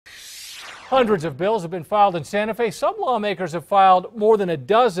Hundreds of bills have been filed in Santa Fe. Some lawmakers have filed more than a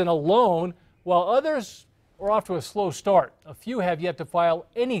dozen alone, while others are off to a slow start. A few have yet to file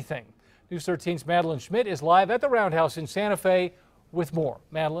anything. News 13's Madeline Schmidt is live at the Roundhouse in Santa Fe with more.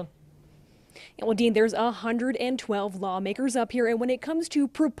 Madeline? Well, Dean, there's 112 lawmakers up here, and when it comes to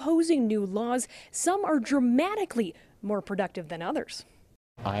proposing new laws, some are dramatically more productive than others.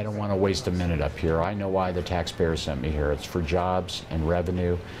 I don't want to waste a minute up here. I know why the taxpayers sent me here. It's for jobs and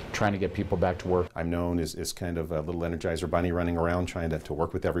revenue, trying to get people back to work. I'm known as kind of a little Energizer bunny running around trying to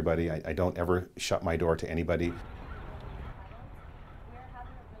work with everybody. I don't ever shut my door to anybody.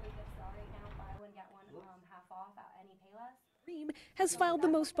 Has filed the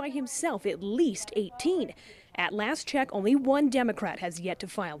most by himself, at least 18. At last check, only one Democrat has yet to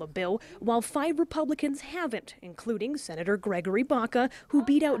file a bill, while 5 Republicans haven't, including Senator Gregory Baca, who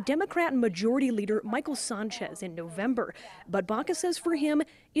beat out Democrat Majority Leader Michael Sanchez in November. But Baca says for him,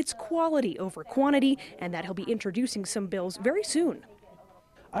 it's quality over quantity, and that he'll be introducing some bills very soon.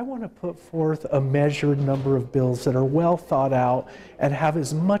 I want to put forth a measured number of bills that are well thought out and have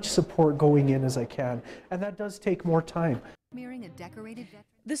as much support going in as I can, and that does take more time.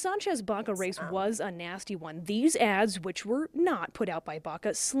 The Sanchez-Baca race was a nasty one. These ads, which were not put out by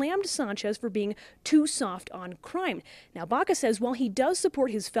Baca, slammed Sanchez for being too soft on crime. Now, Baca says while he does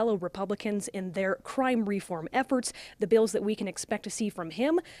support his fellow Republicans in their crime reform efforts, the bills that we can expect to see from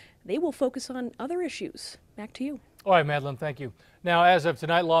him, they will focus on other issues. Back to you. All right, Madeline, thank you. Now, as of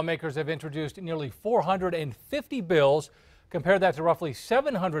tonight, lawmakers have introduced nearly 450 bills. Compare that to roughly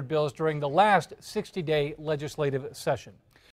 700 bills during the last 60-day legislative session.